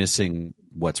said, it's missing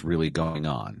what's really going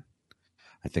on.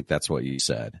 I think that's what you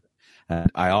said. And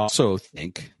I also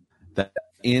think that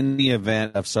in the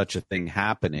event of such a thing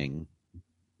happening,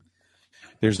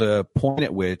 there's a point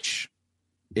at which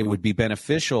it would be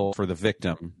beneficial for the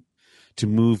victim to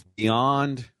move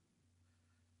beyond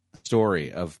the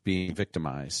story of being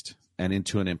victimized and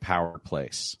into an empowered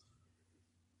place.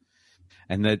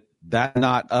 And that's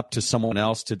not up to someone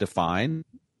else to define.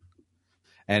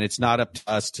 And it's not up to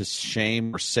us to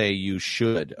shame or say you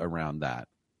should around that.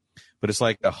 But it's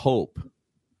like a hope.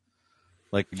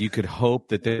 Like you could hope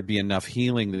that there'd be enough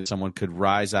healing that someone could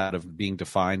rise out of being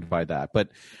defined by that. But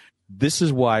this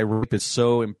is why rape is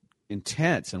so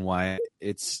intense and why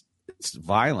it's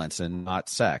violence and not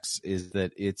sex, is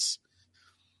that it's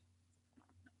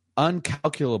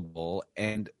uncalculable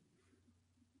and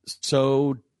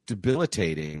so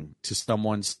debilitating to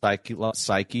someone's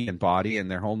psyche and body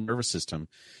and their whole nervous system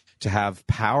to have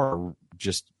power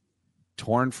just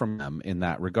torn from them in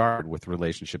that regard with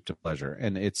relationship to pleasure.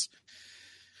 And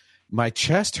my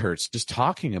chest hurts just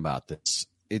talking about this.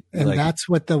 That's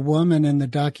what the woman in the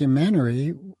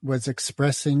documentary was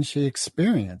expressing she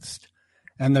experienced.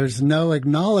 And there's no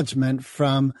acknowledgement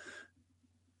from,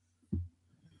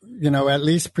 at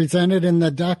least presented in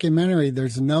the documentary,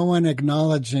 there's no one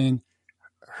acknowledging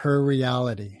her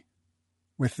reality,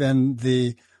 within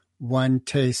the One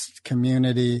Taste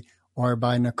community or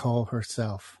by Nicole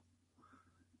herself.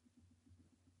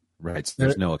 Right. So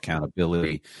there's no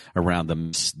accountability around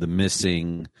the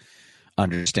missing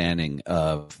understanding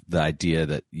of the idea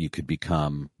that you could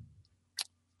become,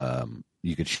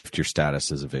 you could shift your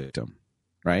status as a victim,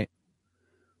 right?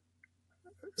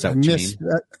 Is that what you mean?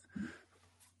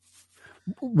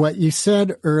 What you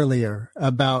said earlier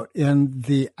about in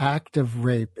the act of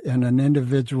rape and an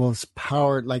individual's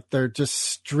power, like they're just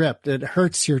stripped, it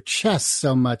hurts your chest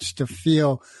so much to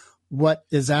feel what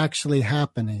is actually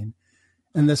happening.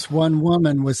 And this one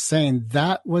woman was saying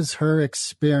that was her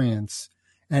experience,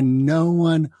 and no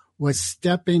one was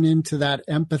stepping into that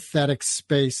empathetic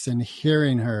space and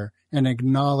hearing her and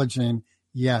acknowledging,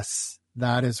 yes,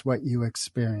 that is what you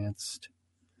experienced.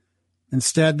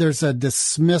 Instead, there's a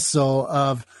dismissal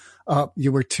of, oh,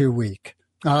 you were too weak.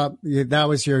 That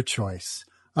was your choice.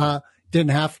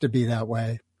 Didn't have to be that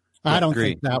way. I don't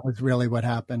think that was really what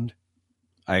happened.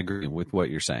 I agree with what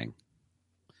you're saying.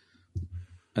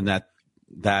 And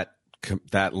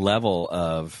that level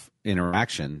of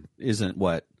interaction isn't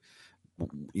what,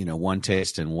 One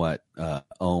Taste and what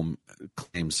Ohm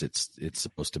claims it's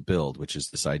supposed to build, which is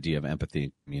this idea of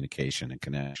empathy, communication, and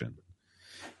connection.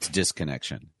 It's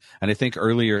disconnection. And I think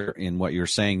earlier in what you were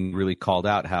saying, you really called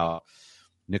out how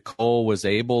Nicole was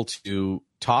able to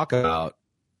talk about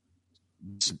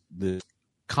the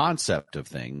concept of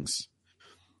things,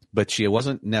 but she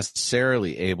wasn't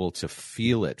necessarily able to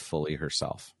feel it fully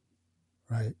herself.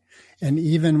 Right. And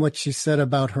even what she said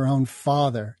about her own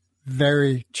father,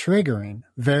 very triggering,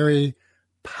 very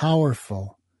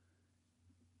powerful.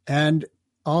 And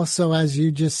also, as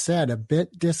you just said, a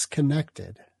bit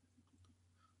disconnected.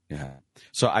 Yeah.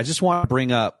 So I just want to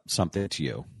bring up something to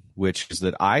you, which is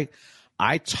that I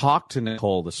talked to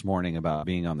Nicole this morning about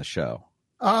being on the show.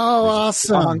 Oh,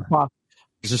 awesome.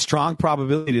 There's a strong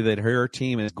probability that her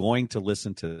team is going to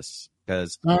listen to this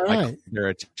because I call their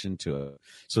attention to it.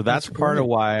 So that's part of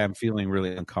why I'm feeling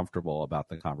really uncomfortable about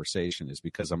the conversation, is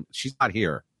because she's not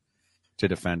here to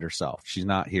defend herself. She's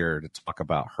not here to talk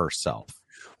about herself.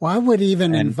 Well, I would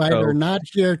even invite her not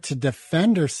here to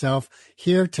defend herself,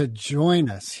 here to join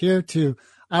us,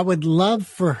 I would love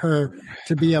for her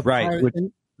to be a part.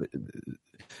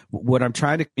 What I'm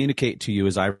trying to communicate to you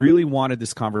is I really wanted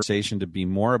this conversation to be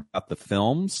more about the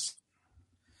films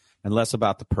and less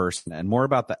about the person, and more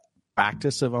about the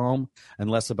practice of Ohm and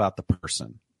less about the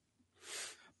person.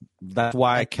 That's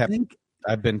why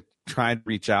I've been trying to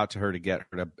reach out to her to get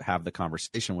her to have the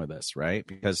conversation with us, right?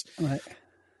 Because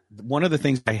one of the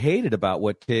things I hated about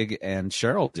what Tig and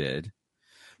Cheryl did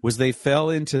was they fell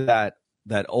into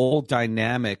that old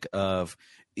dynamic of,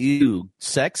 ew,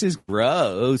 sex is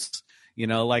gross,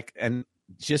 and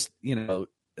just,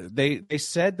 they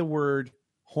said the word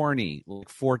horny like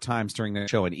 4 times during the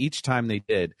show, and each time they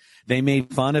did, they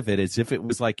made fun of it as if it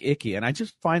was like icky. And I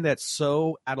just find that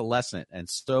so adolescent and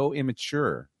so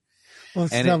immature. Well,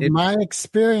 and my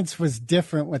experience was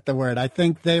different with the word. I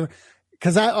think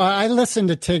because I listen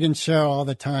to Tig and Cheryl all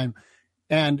the time,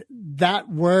 and that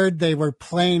word they were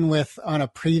playing with on a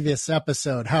previous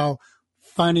episode, how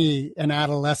funny and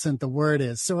adolescent the word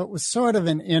is. So it was sort of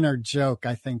an inner joke,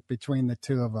 I think, between the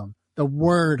two of them, the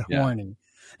word horny.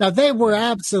 Now, they were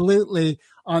absolutely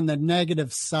on the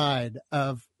negative side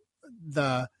of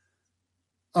the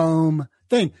Ohm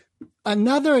thing.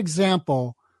 Another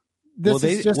example,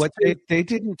 they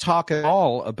didn't talk at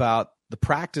all about the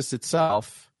practice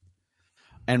itself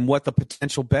and what the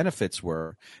potential benefits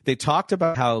were. They talked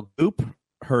about how Goop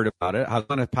heard about it, how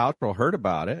Gwyneth Paltrow heard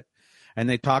about it, and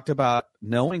they talked about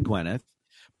knowing Gwyneth.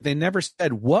 They never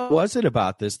said, what was it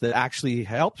about this that actually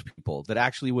helped people, that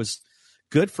actually was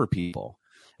good for people?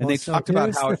 And they talked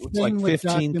about how it was like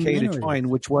 $15K to join,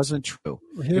 which wasn't true.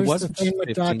 Here's the thing with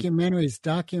documentaries.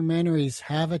 Documentaries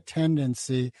have a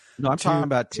tendency I'm talking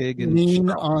about Tig and lean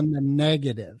Cheryl. On the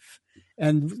negative.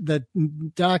 And the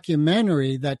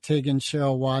documentary that Tig and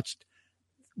Cheryl watched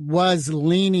was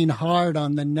leaning hard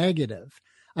on the negative.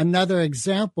 Another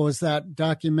example is that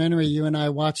documentary you and I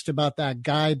watched about that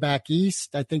guy back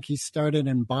east. I think he started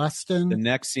in Boston. The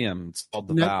NXIVM. It's called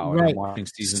The Vow. Right. I'm watching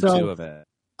season 2 of it.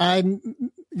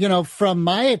 From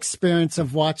my experience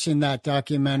of watching that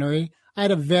documentary, I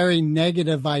had a very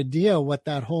negative idea what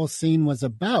that whole scene was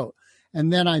about.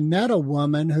 And then I met a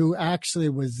woman who actually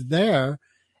was there,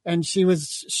 and she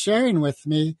was sharing with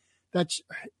me that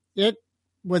it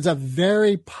was a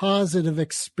very positive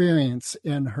experience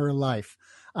in her life.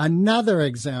 Another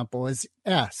example is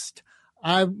Est.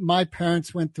 My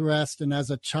parents went through Est, and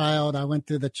as a child, I went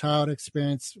through the child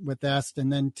experience with Est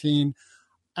and then teen.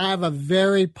 I have a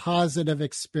very positive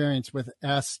experience with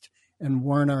Est and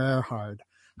Werner Erhard.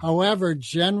 However,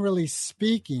 generally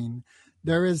speaking,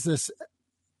 there is this,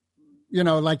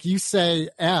 like you say,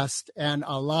 est, and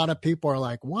a lot of people are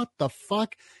like, what the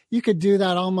fuck? You could do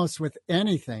that almost with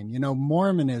anything,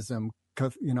 Mormonism,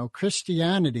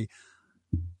 Christianity.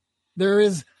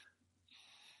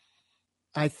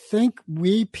 I think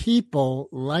we people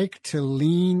like to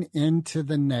lean into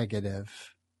the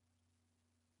negative.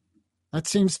 That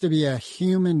seems to be a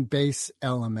human base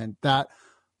element that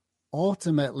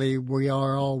ultimately we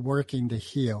are all working to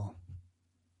heal.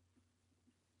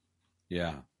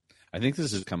 Yeah. I think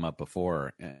this has come up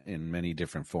before in many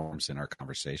different forms in our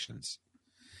conversations.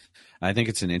 I think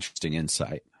it's an interesting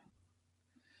insight.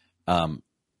 I'm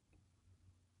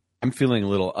feeling a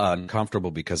little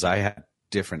uncomfortable because I had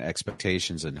different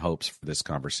expectations and hopes for this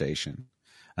conversation,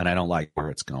 and I don't like where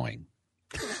it's going.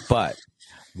 But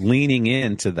leaning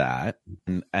into that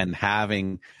and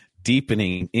having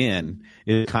deepening in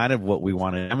is kind of what we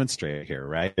want to demonstrate here,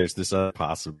 right? There's this other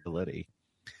possibility,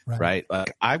 right?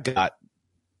 Like I've got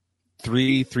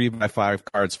 3 3x5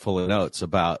 cards full of notes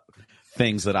about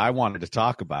things that I wanted to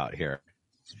talk about here.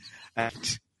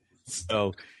 And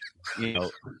so,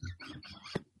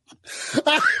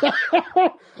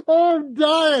 I'm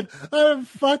dying. I'm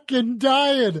fucking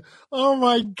dying. Oh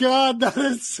my God. That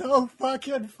is so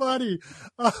fucking funny.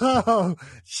 Oh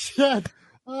shit.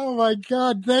 Oh my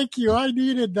God. Thank you. I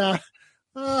needed that.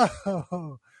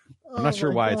 I'm not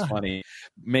sure why it's funny.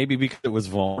 Maybe because it was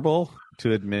vulnerable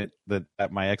to admit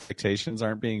that my expectations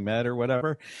aren't being met or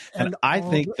whatever. And I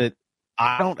think that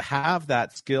I don't have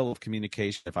that skill of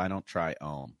communication if I don't try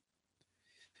OM.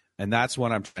 And that's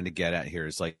what I'm trying to get at here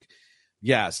is like,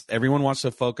 yes, everyone wants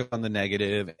to focus on the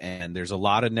negative, and there's a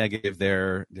lot of negative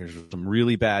there. There's some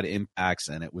really bad impacts,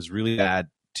 and it was really bad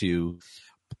to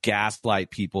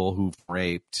gaslight people who've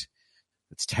raped.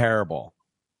 It's terrible.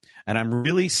 And I'm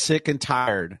really sick and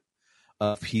tired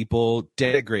of people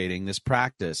denigrating this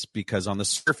practice because on the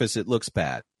surface it looks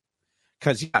bad.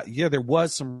 Because, yeah, there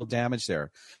was some real damage there.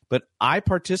 But I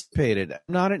participated. I'm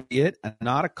not an idiot. I'm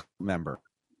not a cult member.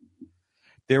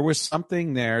 There was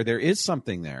something there. There is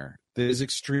something there that is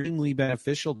extremely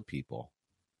beneficial to people.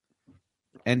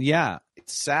 And, yeah,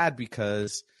 it's sad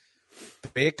because the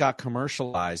way it got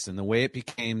commercialized and the way it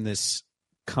became this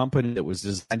company that was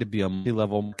designed to be a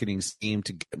multi-level marketing scheme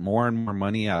to get more and more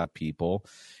money out of people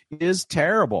is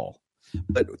terrible.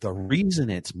 But the reason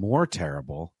it's more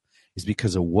terrible is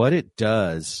because of what it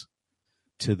does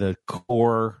to the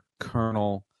core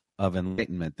kernel of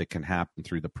enlightenment that can happen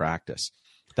through the practice.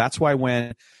 That's why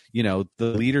when, the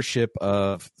leadership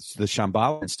of the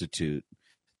Shambhala Institute,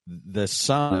 the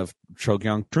son of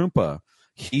Chogyam Trungpa,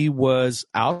 he was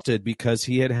ousted because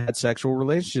he had had sexual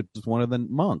relationships with one of the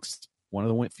monks, one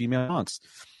of the female monks.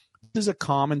 This is a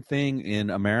common thing in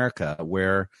America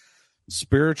where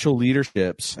spiritual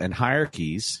leaderships and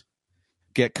hierarchies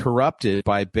get corrupted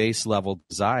by base level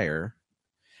desire.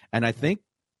 And I think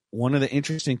one of the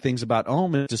interesting things about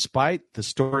OM is despite the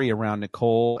story around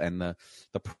Nicole and the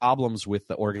problems with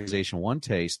the organization One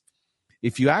Taste,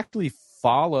 if you actually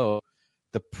follow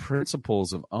the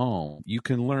principles of OM, you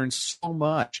can learn so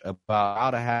much about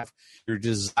how to have your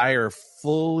desire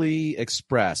fully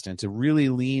expressed and to really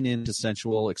lean into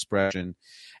sensual expression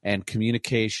and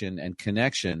communication and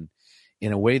connection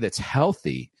in a way that's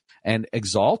healthy and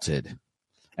exalted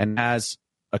and has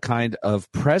a kind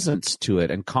of presence to it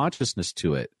and consciousness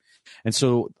to it. And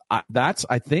so that's,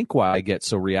 I think, why I get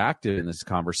so reactive in this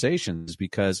conversation is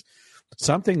because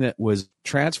something that was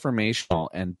transformational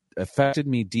and affected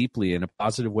me deeply in a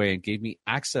positive way and gave me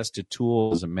access to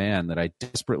tools as a man that I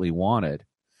desperately wanted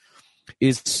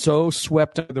is so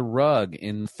swept under the rug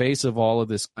in the face of all of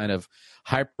this kind of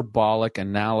hyperbolic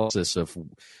analysis of,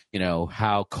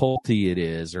 how culty it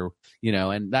is or,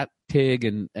 and that Tig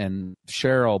and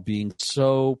Cheryl being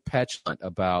so petulant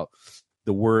about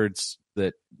the words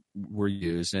that were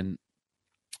used. And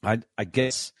I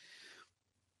guess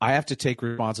I have to take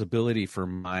responsibility for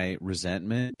my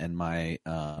resentment and my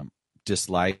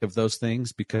dislike of those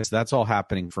things because that's all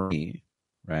happening for me,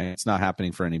 right? It's not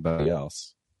happening for anybody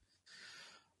else.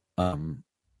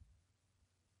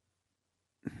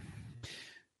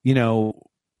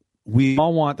 We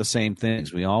all want the same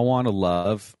things. We all want to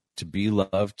love, to be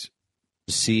loved,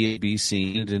 to see, be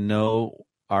seen, to know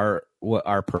our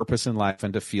purpose in life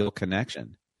and to feel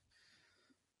connection.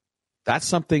 That's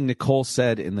something Nicole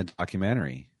said in the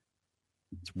documentary.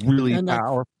 It's really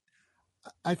powerful.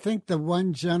 I think the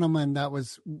one gentleman that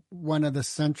was one of the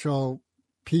central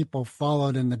people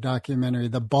followed in the documentary,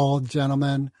 the bald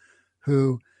gentleman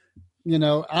who,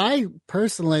 I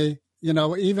personally,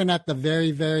 even at the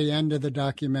very, very end of the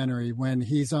documentary, when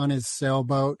he's on his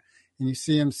sailboat and you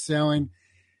see him sailing.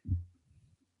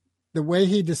 The way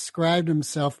he described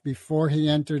himself before he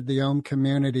entered the Om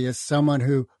community as someone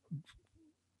who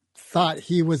thought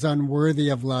he was unworthy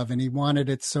of love and he wanted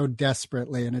it so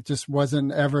desperately, and it just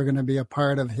wasn't ever going to be a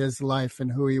part of his life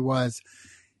and who he was.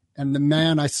 And the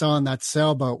man I saw on that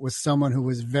sailboat was someone who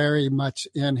was very much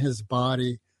in his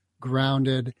body,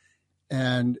 grounded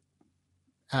and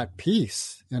at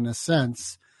peace in a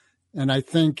sense. And I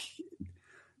think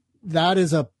that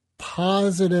is a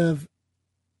positive,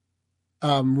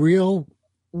 real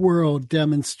world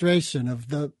demonstration of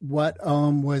what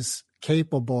Om was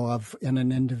capable of in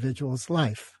an individual's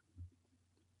life.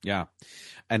 Yeah.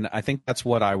 And I think that's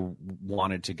what I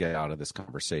wanted to get out of this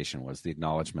conversation, was the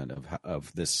acknowledgement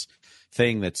of this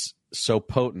thing that's so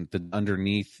potent that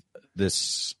underneath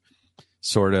this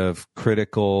sort of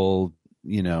critical,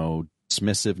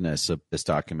 dismissiveness of this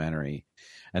documentary.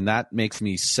 And that makes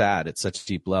me sad at such a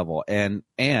deep level. And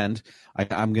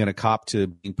I'm going to cop to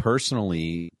being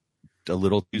personally a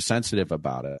little too sensitive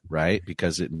about it, right?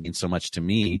 Because it means so much to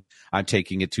me. I'm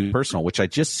taking it too personal, which I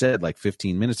just said like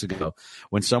 15 minutes ago.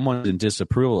 When someone's in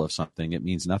disapproval of something, it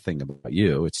means nothing about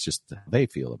you. It's just how they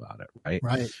feel about it, right?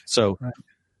 Right. So, right.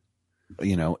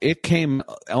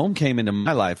 Om came into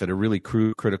my life at a really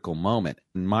critical moment.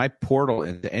 And my portal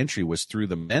into entry was through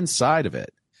the men's side of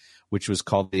it, which was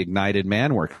called the Ignited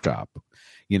Man Workshop,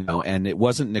 and it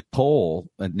wasn't Nicole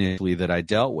initially that I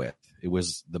dealt with. It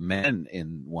was the men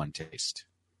in One Taste.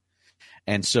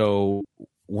 And so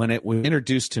when it was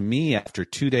introduced to me after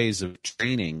 2 days of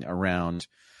training around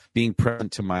being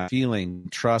present to my feeling,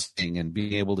 trusting, and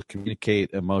being able to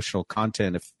communicate emotional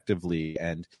content effectively,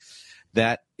 and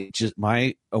that just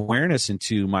my awareness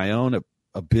into my own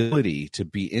ability to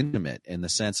be intimate in the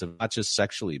sense of not just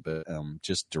sexually, but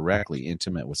just directly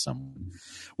intimate with someone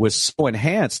was so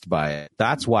enhanced by it.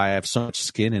 That's why I have so much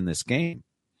skin in this game,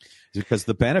 because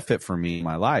the benefit for me in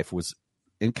my life was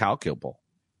incalculable.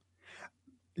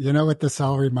 You know what this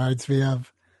all reminds me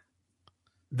of?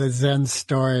 The Zen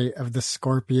story of the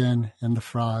scorpion and the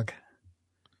frog.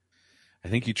 I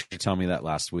think you tried to tell me that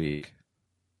last week.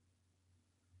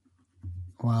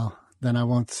 Well, then I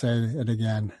won't say it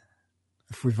again.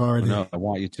 If we've already... No, I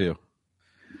want you to,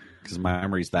 because my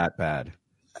memory's that bad.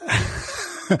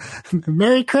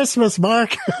 Merry Christmas,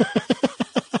 Mark.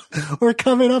 We're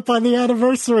coming up on the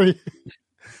anniversary.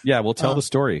 Yeah, we'll tell the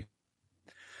story.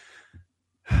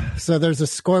 So there's a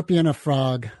scorpion, a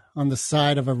frog on the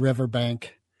side of a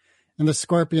riverbank, and the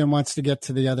scorpion wants to get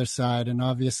to the other side, and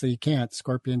obviously he can't.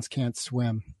 Scorpions can't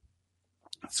swim.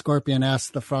 Scorpion asks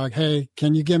the frog, "Hey,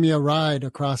 can you give me a ride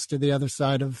across to the other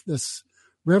side of this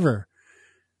river?"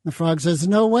 The frog says,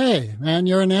 "No way, man,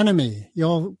 you're an enemy.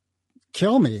 You'll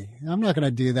kill me. I'm not going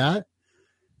to do that."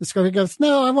 The scorpion goes,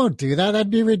 "No, I won't do that.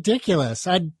 That'd be ridiculous.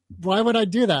 Why would I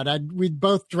do that? We'd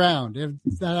both drown.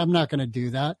 I'm not going to do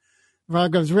that." The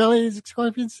frog goes, "Really?" The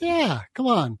scorpion says, "Yeah, come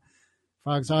on." The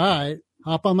frog's, "All right,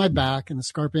 hop on my back." And the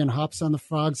scorpion hops on the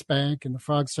frog's back, and the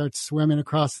frog starts swimming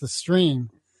across the stream.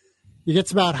 He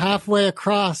gets about halfway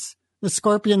across. The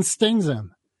scorpion stings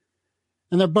him.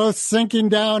 And they're both sinking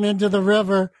down into the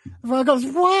river. The frog goes,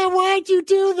 "Why'd you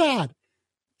do that?" The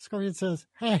scorpion says,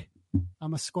 "Hey,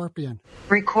 I'm a scorpion."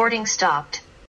 Recording stopped.